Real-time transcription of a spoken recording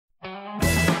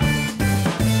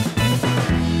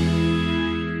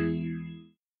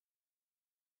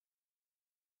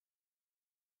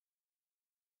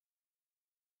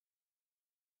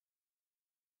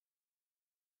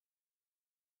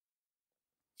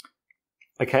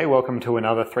Okay, welcome to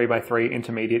another 3x3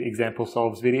 intermediate example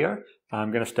solves video.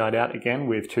 I'm going to start out again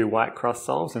with 2 white cross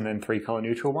solves and then 3 color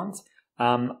neutral ones.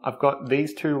 I've got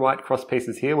these 2 white cross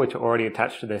pieces here which are already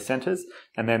attached to their centers,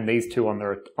 and then these 2 on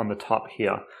the top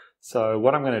here. So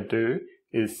what I'm going to do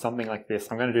is something like this.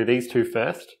 I'm going to do these 2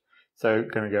 first. So I'm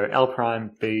going to go L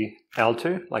prime B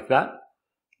L2 like that.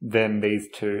 Then these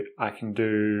 2 I can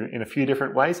do in a few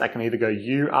different ways. I can either go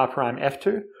U R prime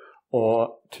F2,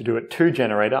 or to do it 2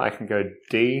 generator, I can go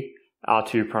D,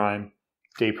 R2 prime,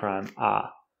 D prime, R,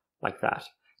 like that.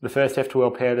 The first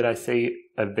F2L pair that I see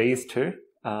are these 2.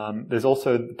 There's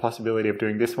also the possibility of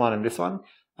doing this one and this one,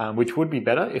 which would be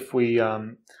better if we,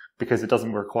 because it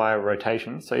doesn't require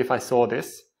rotation. So if I saw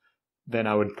this, then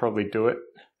I would probably do it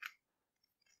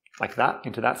like that,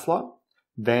 into that slot.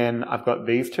 Then I've got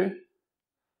these 2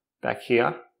 back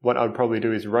here. What I would probably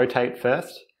do is rotate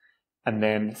first, and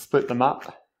then split them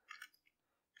up,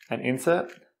 and insert.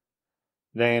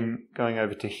 Then going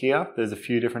over to here, there's a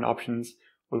few different options.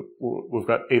 We've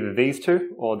got either these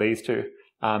 2 or these 2.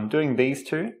 Doing these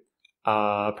 2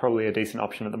 are probably a decent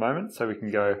option at the moment, so we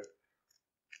can go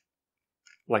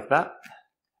like that,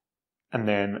 and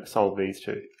then solve these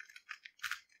 2,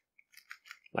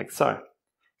 like so.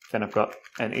 Then I've got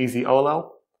an easy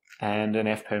OLL and an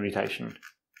F permutation.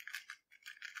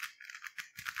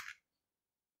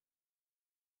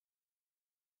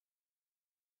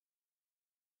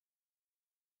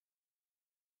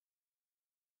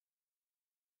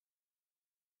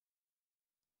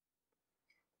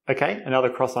 Okay, another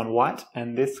cross on white,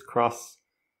 and this cross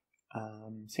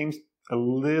seems a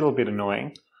little bit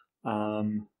annoying.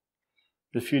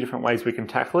 There's a few different ways we can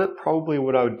tackle it. Probably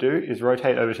what I would do is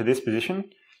rotate over to this position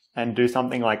and do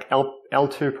something like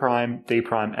L2 prime, D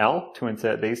prime, L to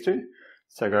insert these 2.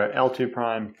 So go L2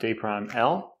 prime, D prime,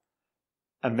 L,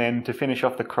 and then to finish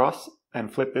off the cross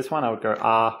and flip this one, I would go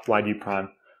R, YD prime,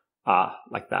 R,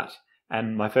 like that.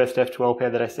 And my first F2L pair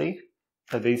that I see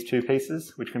are these 2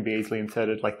 pieces, which can be easily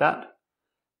inserted like that.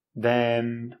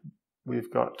 Then we've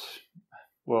got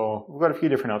a few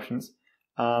different options.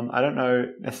 I don't know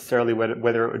necessarily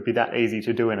whether it would be that easy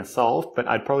to do in a solve, but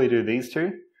I'd probably do these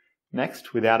 2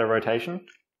 next without a rotation.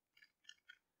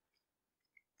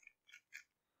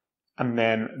 And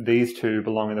then these 2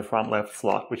 belong in the front left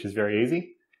slot, which is very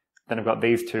easy. Then I've got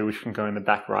these 2 which can go in the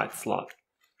back right slot.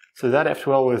 So that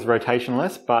F2L was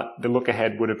rotationless, but the look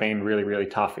ahead would have been really, really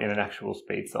tough in an actual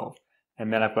speed solve.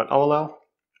 And then I've got OLL,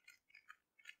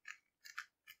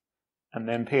 and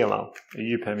then PLL, a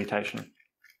U permutation.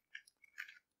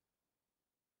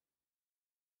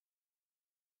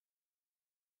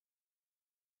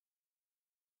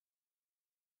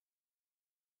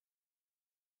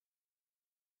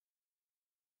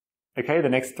 Okay, the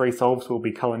next 3 solves will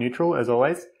be color neutral, as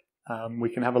always. We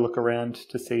can have a look around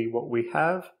to see what we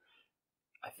have.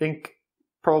 I think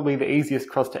probably the easiest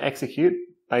cross to execute,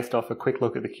 based off a quick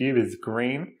look at the cube, is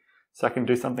green. So I can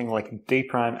do something like D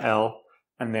prime L,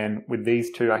 and then with these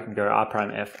 2 I can go R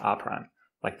prime F, R prime,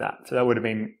 like that. So that would have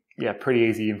been, yeah, pretty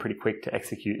easy and pretty quick to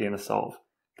execute in a solve.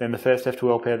 Then the first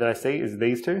F2L pair that I see is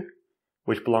these 2,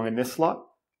 which belong in this slot.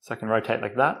 So I can rotate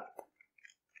like that,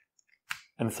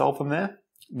 and solve them there.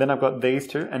 Then I've got these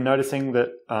 2, and noticing that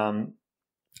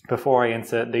before I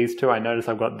insert these 2, I notice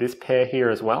I've got this pair here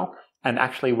as well. And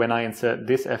actually when I insert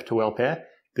this F2L pair,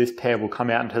 this pair will come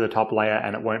out into the top layer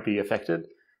and it won't be affected.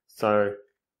 So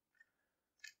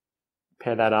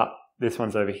pair that up, this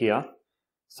one's over here.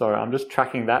 So I'm just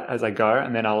tracking that as I go,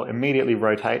 and then I'll immediately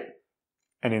rotate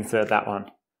and insert that one.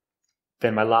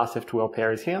 Then my last F2L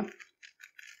pair is here.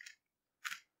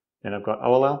 Then I've got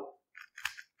OLL,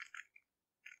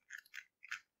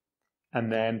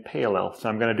 and then PLL. So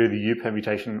I'm going to do the U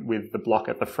permutation with the block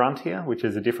at the front here, which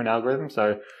is a different algorithm.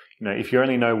 So, if you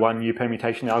only know one U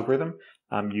permutation algorithm,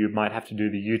 you might have to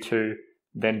do the U2,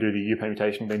 then do the U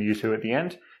permutation, then U2 at the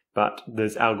end. But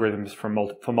there's algorithms for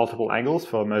multiple angles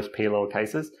for most PLL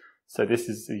cases. So this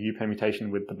is the U permutation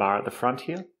with the bar at the front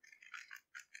here,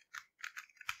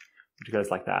 which goes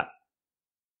like that.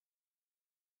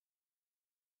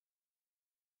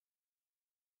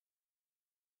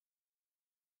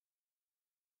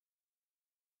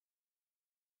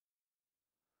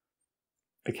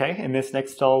 Okay, in this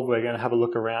next solve, we're going to have a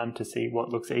look around to see what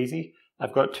looks easy.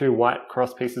 I've got 2 white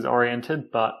cross pieces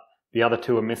oriented, but the other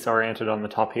 2 are misoriented on the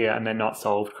top here, and they're not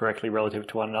solved correctly relative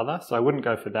to one another, so I wouldn't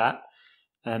go for that.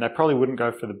 And I probably wouldn't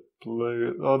go for the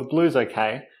blue. Oh, the blue's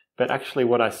okay, but actually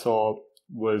what I saw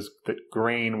was that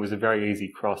green was a very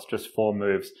easy cross, just 4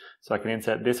 moves. So I can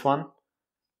insert this one,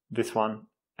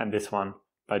 and this one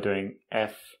by doing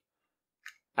F.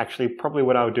 Actually, probably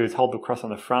what I would do is hold the cross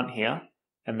on the front here,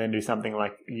 and then do something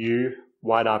like U,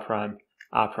 wide R prime,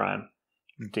 R prime,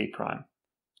 D prime,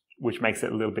 which makes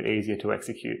it a little bit easier to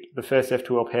execute. The first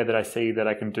F2L pair that I see that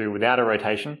I can do without a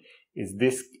rotation is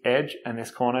this edge and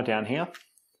this corner down here.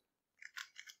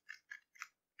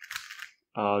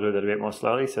 I'll do that a bit more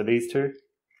slowly. So these two,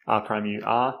 R prime U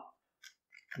R,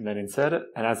 and then insert it.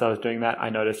 And as I was doing that, I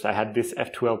noticed I had this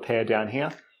F2L pair down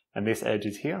here, and this edge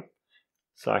is here.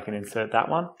 So I can insert that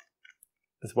one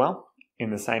as well in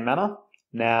the same manner.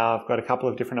 Now I've got a couple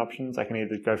of different options. I can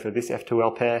either go for this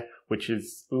F2L pair, which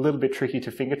is a little bit tricky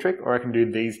to finger trick, or I can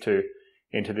do these two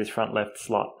into this front left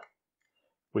slot,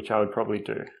 which I would probably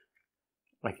do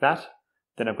like that.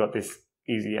 Then I've got this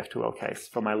easy F2L case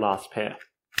for my last pair.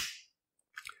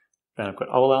 Then I've got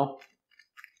OLL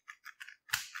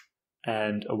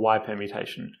and a Y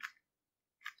permutation.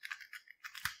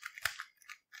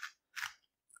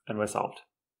 And we're solved.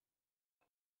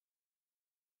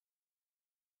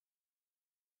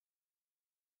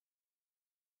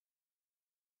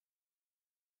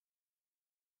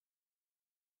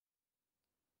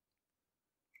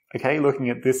 Okay, looking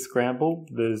at this scramble,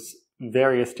 there's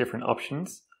various different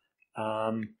options.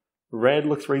 Red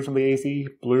looks reasonably easy,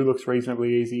 blue looks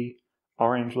reasonably easy,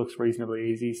 orange looks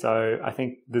reasonably easy, so I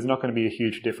think there's not going to be a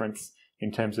huge difference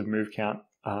in terms of move count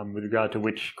with regard to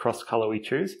which cross color we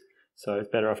choose. So it's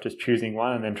better off just choosing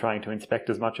one and then trying to inspect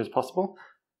as much as possible.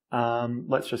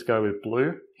 Let's just go with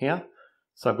blue here.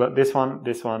 So I've got this one,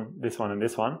 this one, this one, and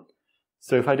this one.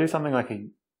 So if I do something like a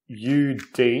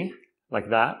UD, like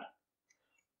that,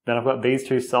 then I've got these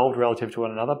two solved relative to one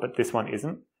another, but this one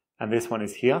isn't, and this one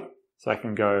is here. So I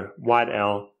can go wide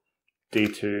L,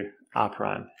 D2, R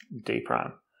prime, D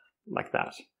prime, like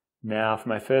that. Now for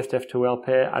my first F2L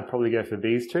pair, I'd probably go for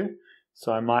these two.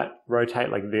 So I might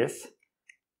rotate like this,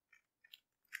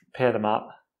 pair them up,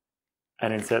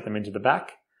 and insert them into the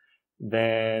back.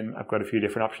 Then I've got a few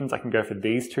different options. I can go for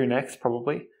these two next,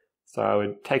 probably. So I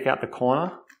would take out the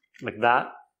corner, like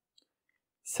that,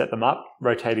 set them up,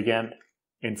 rotate again,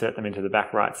 insert them into the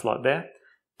back right slot there.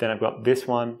 Then I've got this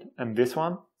one and this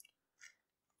one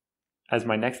as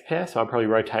my next pair, so I'll probably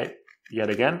rotate yet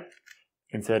again,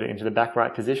 insert it into the back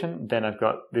right position. Then I've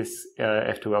got this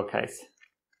F2L case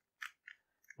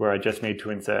where I just need to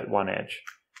insert one edge.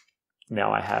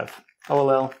 Now I have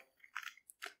OLL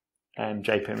and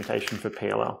J permutation for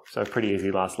PLL, so pretty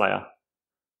easy last layer.